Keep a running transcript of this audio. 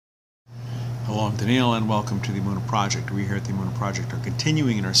Hello, I'm Daniel, and welcome to the Emunah Project. We here at the Emunah Project are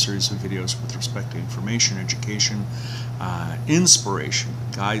continuing in our series of videos with respect to information, education, inspiration,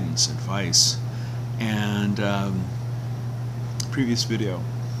 guidance, advice. And previous video,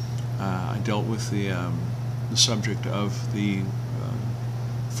 I dealt with the subject of the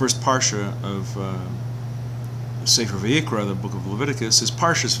first parsha of Sefer Vayikra, the book of Leviticus, is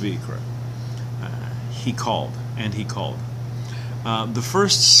Parshas Vayikra. He called, and he called. The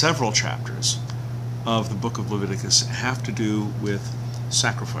first several chapters of the book of Leviticus have to do with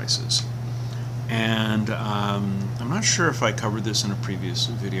sacrifices. And I'm not sure if I covered this in a previous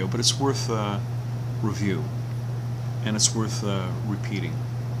video, but it's worth review, and it's worth repeating.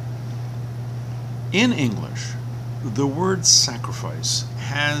 In English, the word sacrifice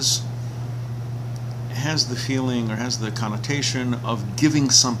has the feeling, or has the connotation, of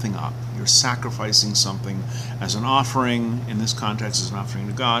giving something up. You're sacrificing something as an offering. In this context, as an offering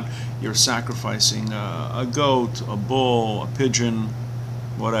to God. You're sacrificing a goat, a bull, a pigeon,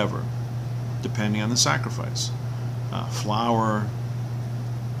 whatever, depending on the sacrifice. Flour.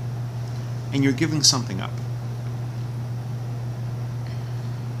 And you're giving something up.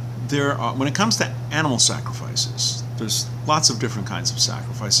 When it comes to animal sacrifices, there's lots of different kinds of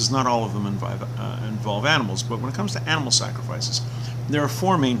sacrifices. Not all of them involve animals, but when it comes to animal sacrifices, there are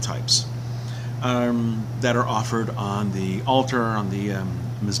four main types that are offered on the altar, on the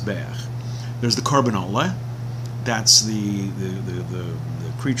mizbeach. There's the Korban. That's the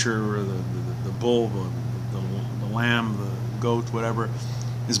creature, the bull, the lamb, the goat, whatever,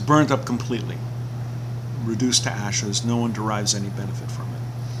 is burnt up completely, reduced to ashes. No one derives any benefit from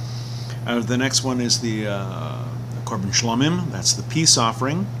it. The next one is the Korban Shlomim, that's the peace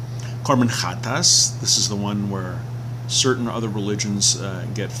offering. Korban Chatas, this is the one where certain other religions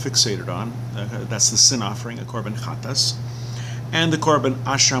get fixated on. That's the sin offering, a Korban Chatas. And the Korban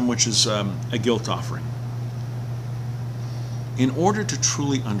Asham, which is a guilt offering. In order to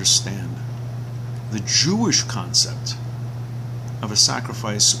truly understand the Jewish concept of a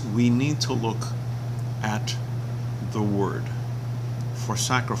sacrifice, we need to look at the word for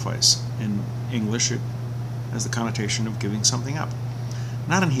sacrifice. In English, it has the connotation of giving something up.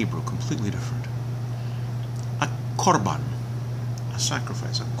 Not in Hebrew, completely different. A korban, a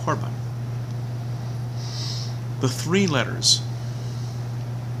sacrifice, a korban. The three letters,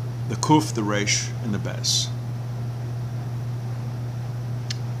 the kuf, the resh, and the bez.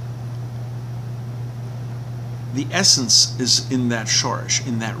 The essence is in that shorish,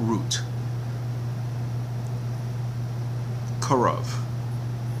 in that root. Kiruv,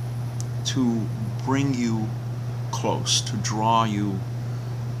 to bring you close, to draw you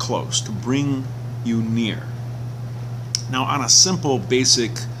close, to bring you near. Now, on a simple,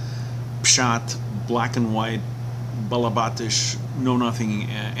 basic, pshat, black and white, balabatish, know-nothing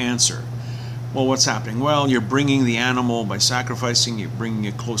answer, well, what's happening? Well, you're bringing the animal by sacrificing, you're bringing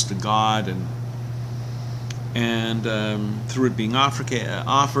it close to God, and through it being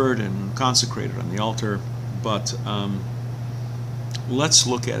offered and consecrated on the altar. But let's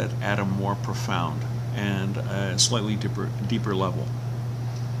look at it at a more profound and slightly deeper level.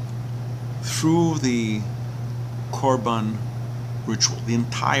 Through the Korban ritual, the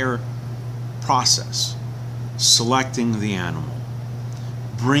entire process, selecting the animal,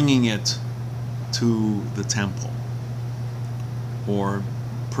 bringing it to the temple, or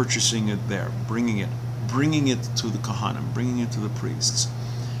purchasing it there, bringing it to the Kohanim, bringing it to the priests,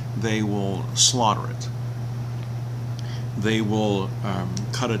 they will slaughter it. They will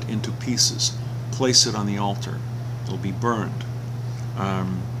cut it into pieces, place it on the altar. It'll be burned.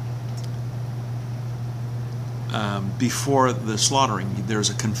 Before the slaughtering, there's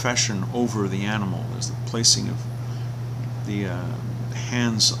a confession over the animal. There's the placing of the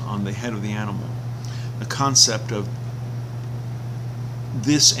hands on the head of the animal. The concept of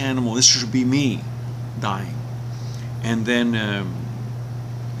this animal, this should be me dying. And then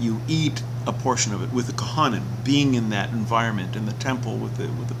you eat a portion of it with the Kohanim, being in that environment, in the temple with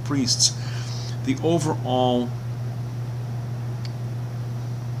the priests. The overall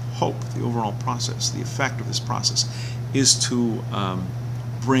hope, the overall process, the effect of this process is to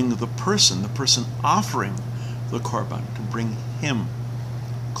bring the person offering the Korban, to bring him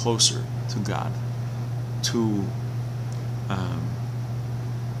closer to God, to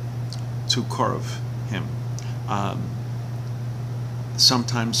Kiruv him.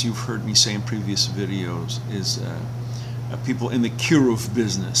 Sometimes you've heard me say in previous videos is people in the Kiruv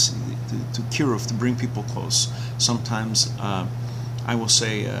business, to Kiruv, to bring people close. Sometimes I will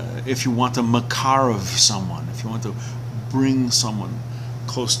say, if you want to makarav someone, if you want to bring someone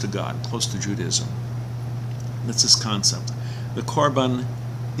close to God, close to Judaism, that's this concept. The Korban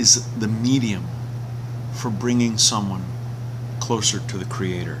is the medium for bringing someone closer to the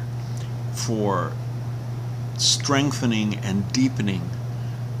Creator, for strengthening and deepening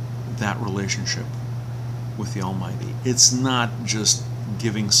that relationship with the Almighty. It's not just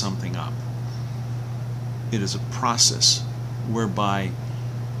giving something up. It is a process whereby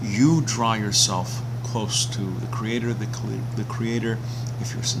you draw yourself close to the Creator, the Creator,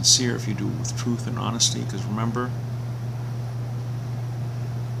 if you're sincere, if you do it with truth and honesty, because remember,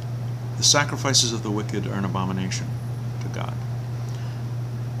 the sacrifices of the wicked are an abomination to God.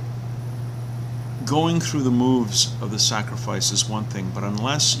 Going through the moves of the sacrifice is one thing, but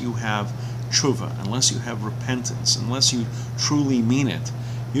unless you have Tshuvah, unless you have repentance, unless you truly mean it,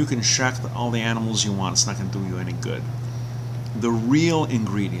 you can shack all the animals you want. It's not going to do you any good. The real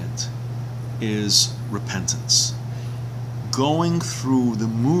ingredient is repentance. Going through the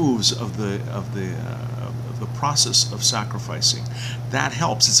moves of the process of sacrificing, that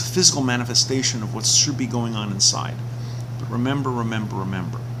helps. It's a physical manifestation of what should be going on inside. But remember,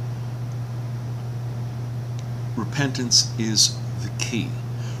 repentance is the key.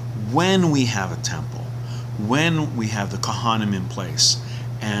 When we have a temple, when we have the Kohanim in place,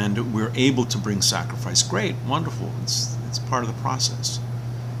 and we're able to bring sacrifice, great, wonderful, it's part of the process.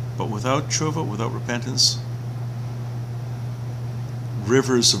 But without Tshuvah, without repentance,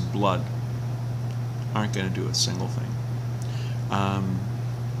 rivers of blood aren't going to do a single thing.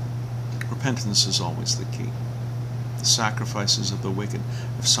 Repentance is always the key. The sacrifices of the wicked.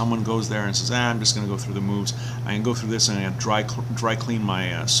 If someone goes there and says, I'm just going to go through the moves, I can go through this and I'm going to dry clean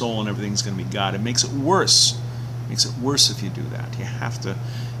my soul and everything's going to be God, it makes it worse. It makes it worse if you do that. You have to,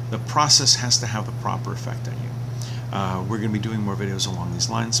 the process has to have the proper effect on you. We're going to be doing more videos along these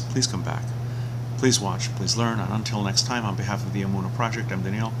lines. Please come back. Please watch. Please learn. And until next time, on behalf of the Emunah Project, I'm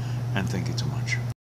Daniel, and thank you so much.